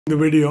The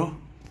video,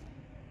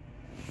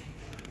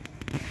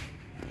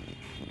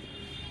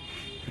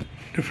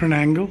 different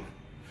angle.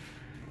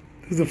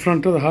 This is the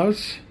front of the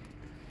house.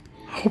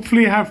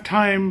 Hopefully I have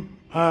time,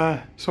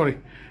 back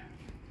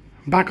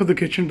of the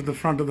kitchen to the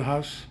front of the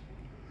house.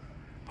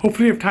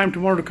 Hopefully I have time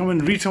tomorrow to come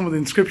and read some of the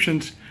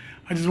inscriptions.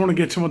 I just want to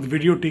get some of the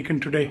video taken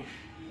today.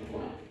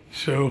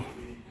 So,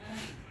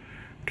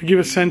 to give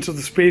a sense of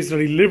the space that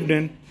he lived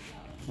in,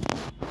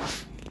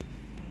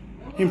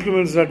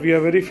 implements that we are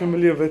very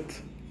familiar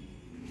with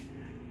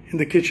in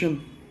the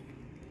kitchen.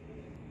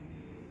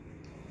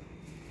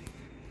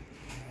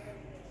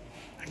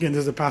 Again,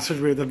 there's a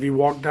passageway that we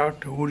walked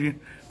out to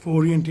for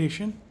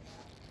orientation.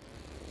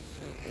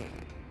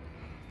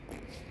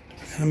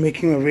 I'm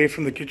making my way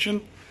from the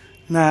kitchen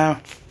now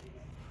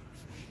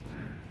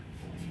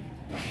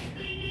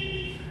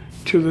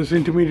to this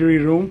intermediary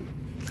room.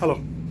 Hello.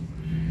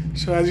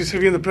 So as you see,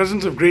 we're in the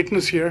presence of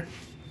greatness here.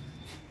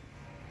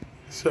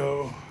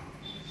 So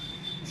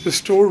it's the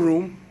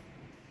storeroom.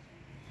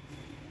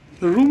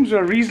 The rooms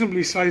are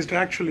reasonably sized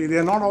actually. They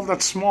are not all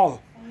that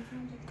small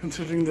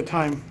considering the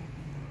time.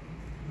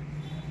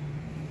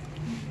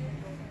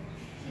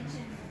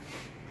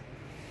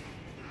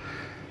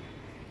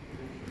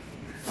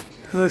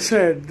 As I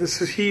said,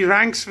 he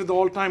ranks with the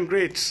all-time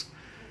greats.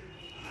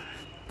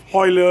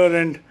 Euler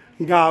and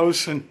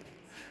Gauss, and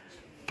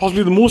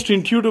possibly the most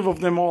intuitive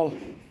of them all.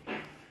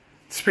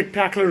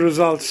 Spectacular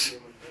results,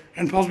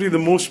 and possibly the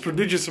most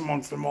prodigious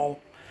amongst them all,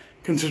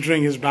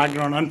 considering his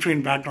background,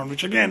 untrained background,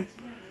 which again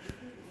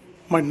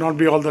might not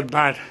be all that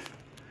bad.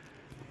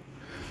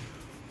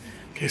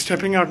 Okay,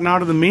 stepping out now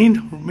to the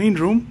main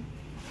room.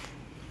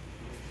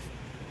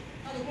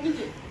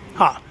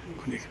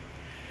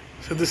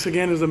 So this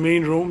again is the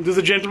main room. This is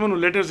the gentleman who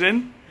let us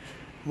in.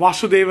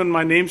 Vasudevan,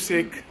 my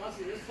namesake.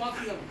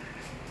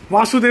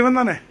 Vasudevan,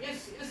 dane?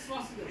 Yes,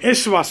 Vasudevan.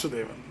 Yes,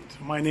 Vasudevan.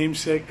 So my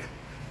namesake.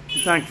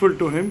 I'm thankful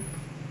to him.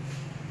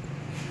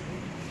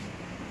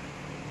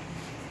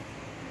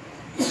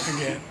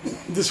 Again,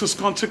 this was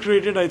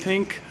consecrated, I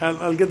think.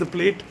 I'll get the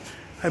plate.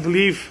 I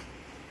believe.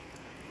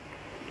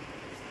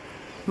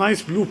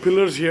 Nice blue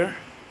pillars here,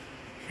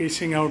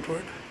 facing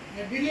outward.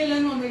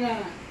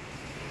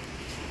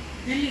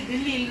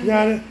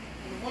 Yeah.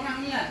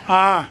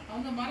 Ah.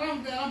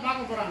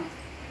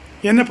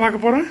 என்ன பார்க்க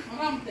போறேன்?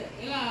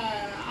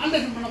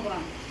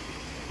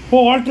 ஓ,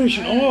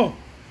 alteration. ஓ,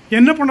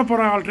 என்ன பண்ண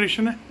போறேன்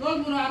alteration?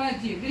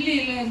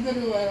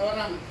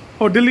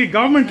 ஓ, டெல்லி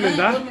கவர்மெண்ட்ல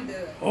இருந்தா?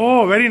 ஓ,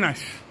 very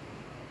nice.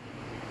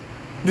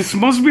 This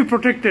must be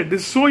protected.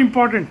 This is so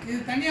important.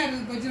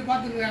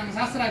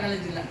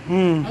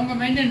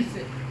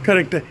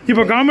 Correct.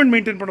 இப்போ government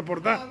maintain பண்ண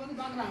போறதா?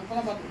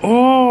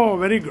 Oh,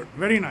 very good.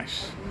 Very nice.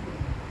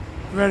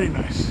 Very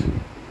nice.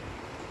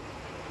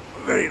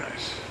 Very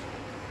nice.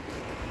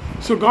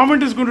 So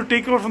government is going to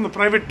take over from the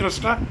private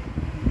trust, huh?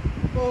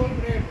 Oh,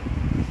 great.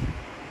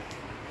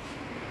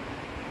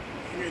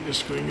 Okay,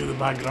 just going in the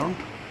background.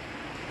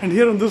 And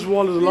here on this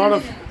wall is a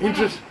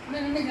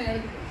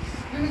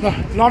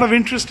lot of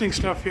interesting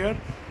stuff here.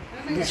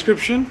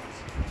 Description.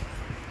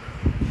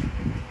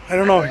 I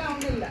don't know.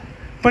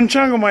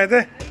 Panchangam aide?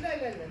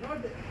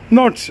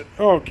 Notes.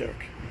 Oh, okay.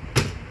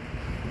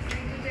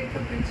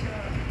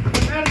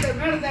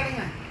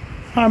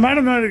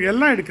 Madam நான்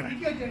எல்லாம் எடுக்கிறேன்.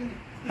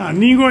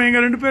 நீங்கள்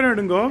எங்கள் 2 பேரும்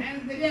எடுங்கோ.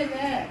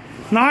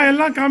 நான்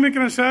எல்லாம்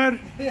காமிக்கிறேன் sir.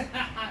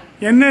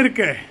 என்ன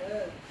இருக்கு?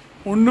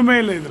 ஒன்றுமே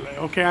இல்லை இதில்.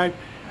 Okay,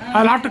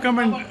 I'll have to come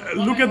and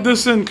look at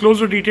this in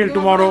closer detail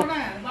tomorrow.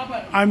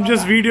 I'm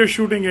just video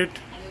shooting it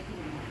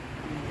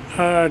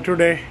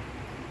today.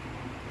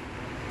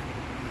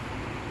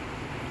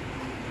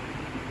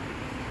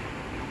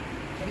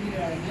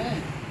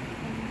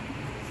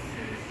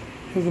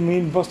 Here's the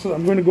main bus.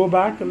 I'm going to go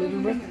back a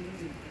little bit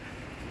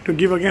to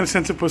give again a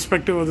sense of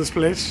perspective of this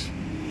place.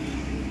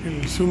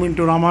 We'll zoom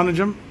into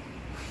Ramanujan.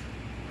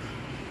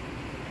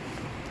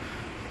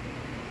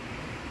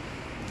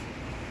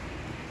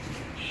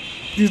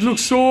 These look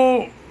so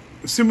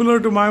similar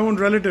to my own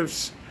relatives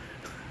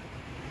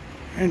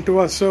and to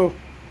us. So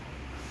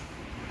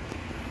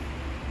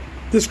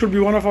this could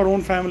be one of our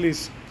own families.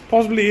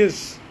 Possibly is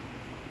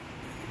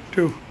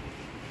too.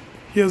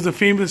 Here's the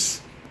famous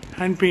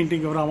hand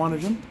painting of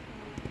Ramanujan.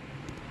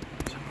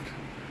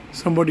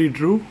 Somebody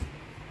drew.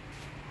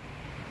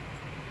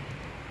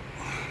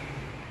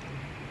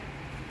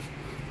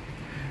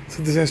 So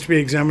this has to be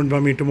examined by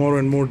me tomorrow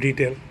in more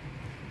detail.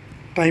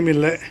 Time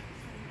illa.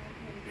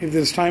 If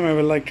there's time, I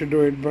will like to do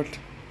it. But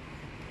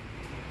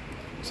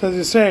so as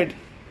I said,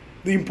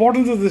 the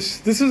importance of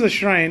this is a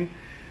shrine.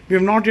 We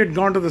have not yet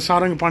gone to the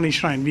Sarangapani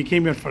shrine. We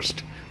came here first.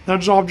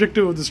 That's the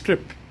objective of this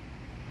trip.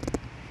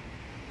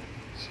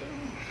 So,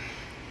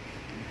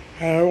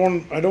 I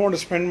don't want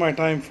to spend my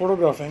time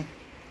photographing.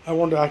 I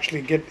want to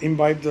actually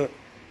imbibe the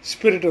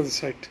spirit of the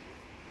site.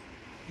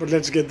 But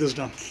let's get this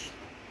done.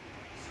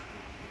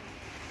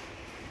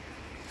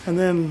 And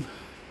then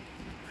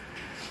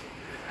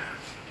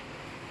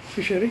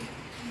fishery.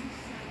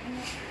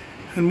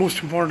 And most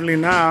importantly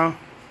now,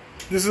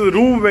 this is the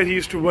room where he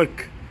used to work.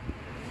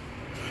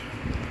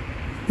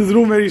 This is the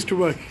room where he used to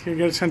work. You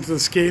get a sense of the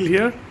scale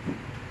here.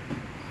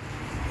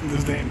 This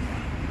is the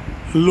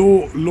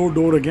low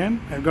door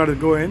again. I've got to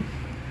go in.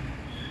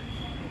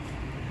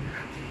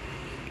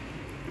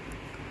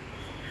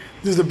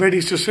 This is the bed he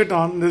used to sit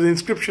on. There's an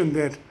inscription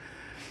there.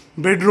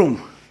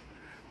 Bedroom.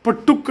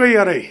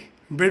 Pattukkayarai.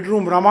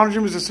 Bedroom.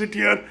 Ramanujan used to sit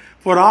here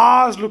for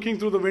hours looking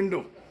through the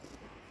window.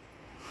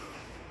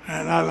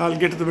 And I'll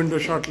get to the window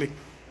shortly.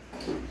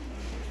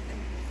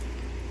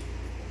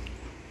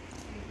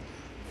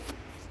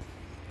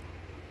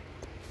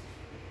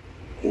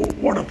 Oh,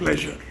 what a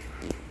pleasure.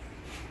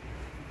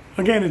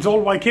 Again, it's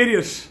all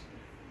vicarious.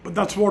 But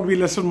that's what we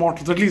lesser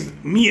mortals, at least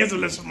me as a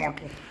lesser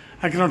mortal,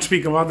 I cannot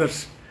speak of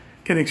others,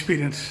 can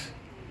experience.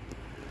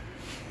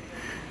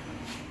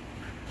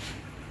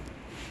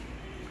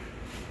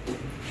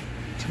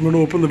 So I'm going to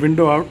open the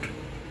window out.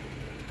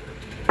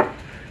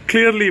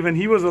 Clearly, when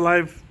he was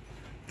alive,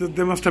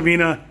 there must have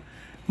been a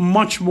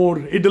much more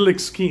idyllic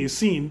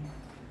scene.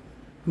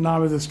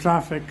 Now with this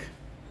traffic.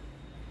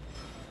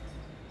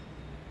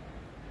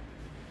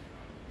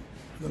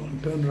 Then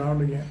I'll turn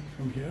around again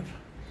from here.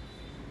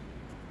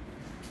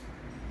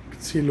 You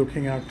can see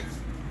looking out.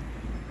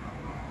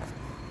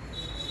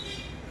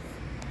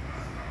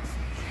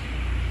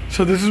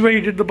 So this is where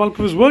he did the bulk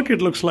of his work,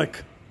 it looks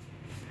like.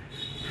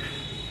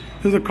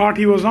 This is the cart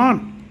he was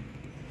on.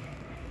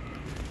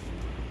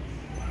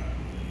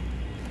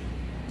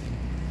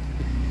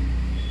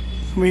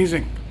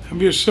 Amazing. And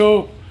we're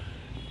so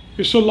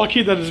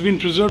lucky that it's been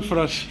preserved for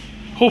us.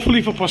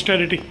 Hopefully for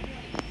posterity.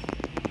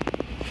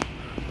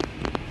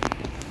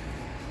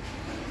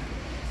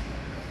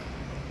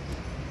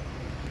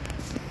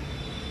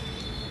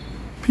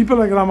 People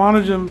like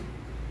Ramanujan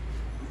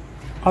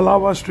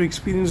allow us to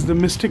experience the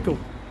mystical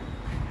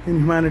in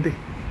humanity.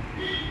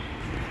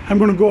 I'm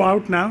going to go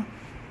out now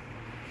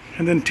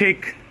and then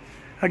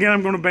again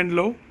I'm going to bend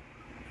low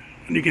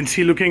and you can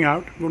see looking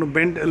out. I'm going to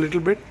bend a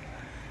little bit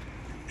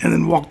and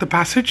then walk the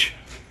passage.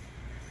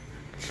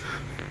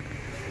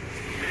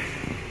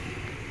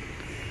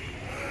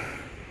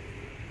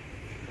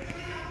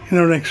 In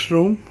our next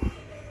room.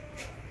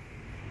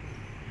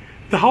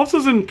 The house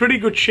is in pretty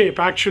good shape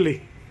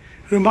actually.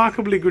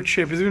 Remarkably good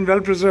shape. It's been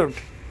well preserved.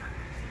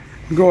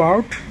 Go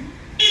out.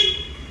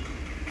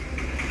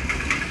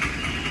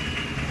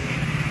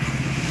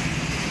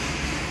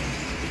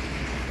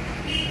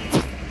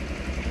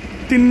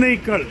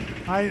 Tinnai Kal.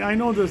 I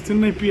know this,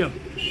 Tinnai Piyal.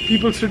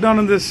 People sit down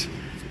on this.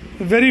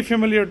 Very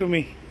familiar to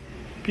me.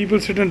 People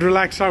sit and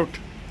relax out.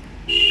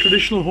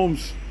 Traditional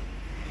homes.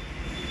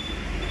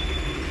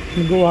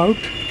 You go out.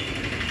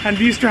 And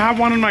we used to have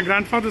one in my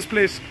grandfather's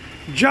place.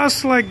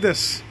 Just like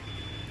this.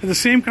 At the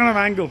same kind of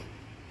angle.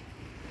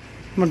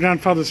 My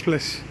grandfather's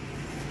place.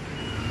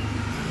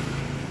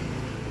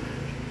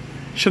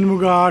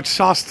 Shanmuga Art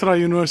Shastra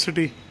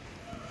University.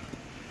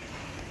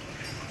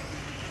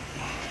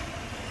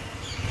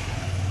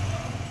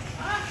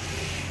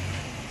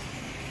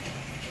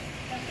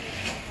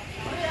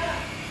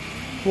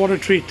 What a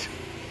treat.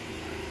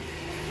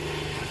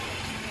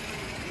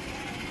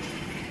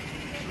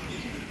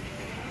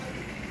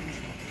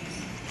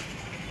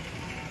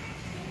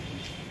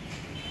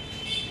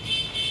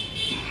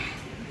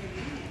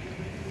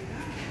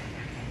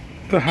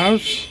 The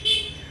house.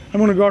 I'm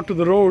going to go out to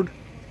the road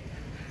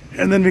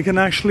and then we can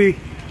actually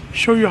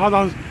show you how the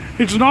house.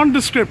 It's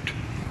nondescript.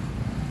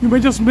 You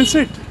may just miss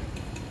it.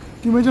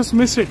 You may just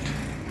miss it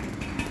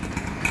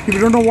if you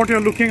don't know what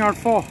you're looking out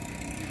for.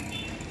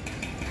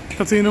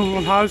 That's the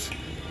inner house.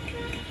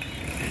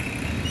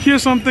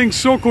 Here's something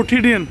so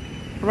quotidian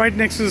right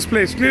next to this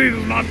place. Clearly it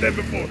was not there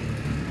before,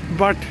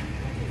 but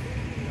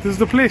this is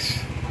the place.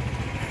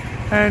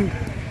 And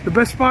the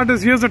best part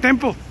is here's the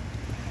temple.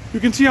 You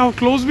can see how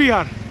close we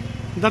are.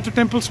 That's the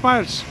temple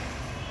spires.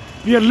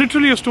 We are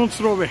literally a stone's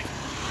throw away.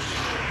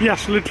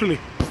 Yes, literally.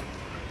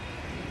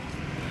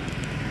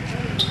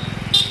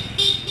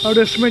 I would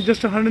estimate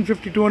just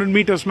 150, 200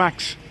 meters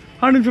max.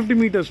 150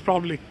 meters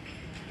probably.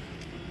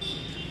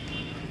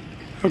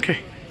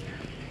 Okay.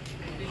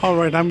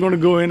 Alright, I'm going to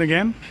go in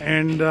again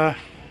and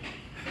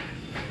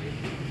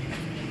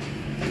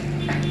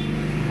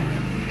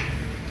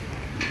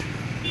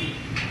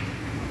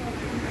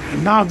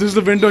now this is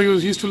the window he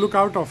used to look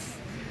out of.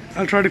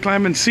 I'll try to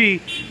climb and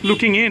see,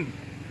 looking in.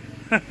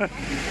 You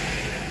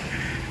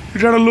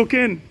try to look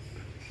in.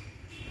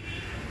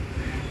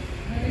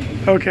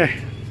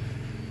 Okay,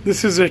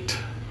 this is it.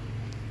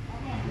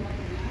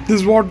 This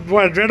is what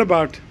I read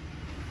about.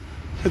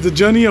 It's a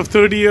journey of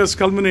 30 years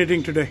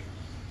culminating today.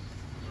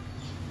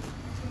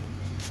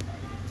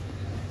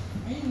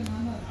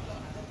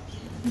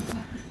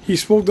 He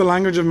spoke the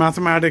language of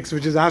mathematics,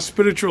 which is as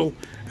spiritual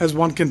as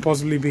one can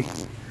possibly be.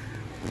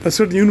 A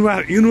certain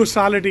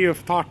universality of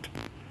thought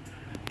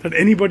that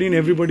anybody and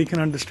everybody can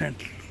understand.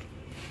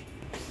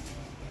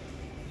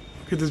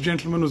 Okay, this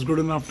gentleman was good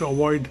enough to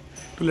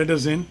let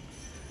us in,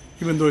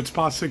 even though it's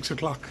past 6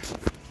 o'clock.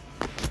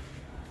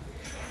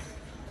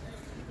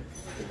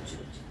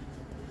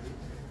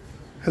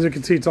 As you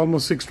can see, it's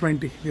almost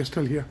 6:20. We are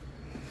still here.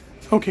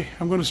 Okay,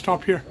 I'm going to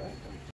stop here.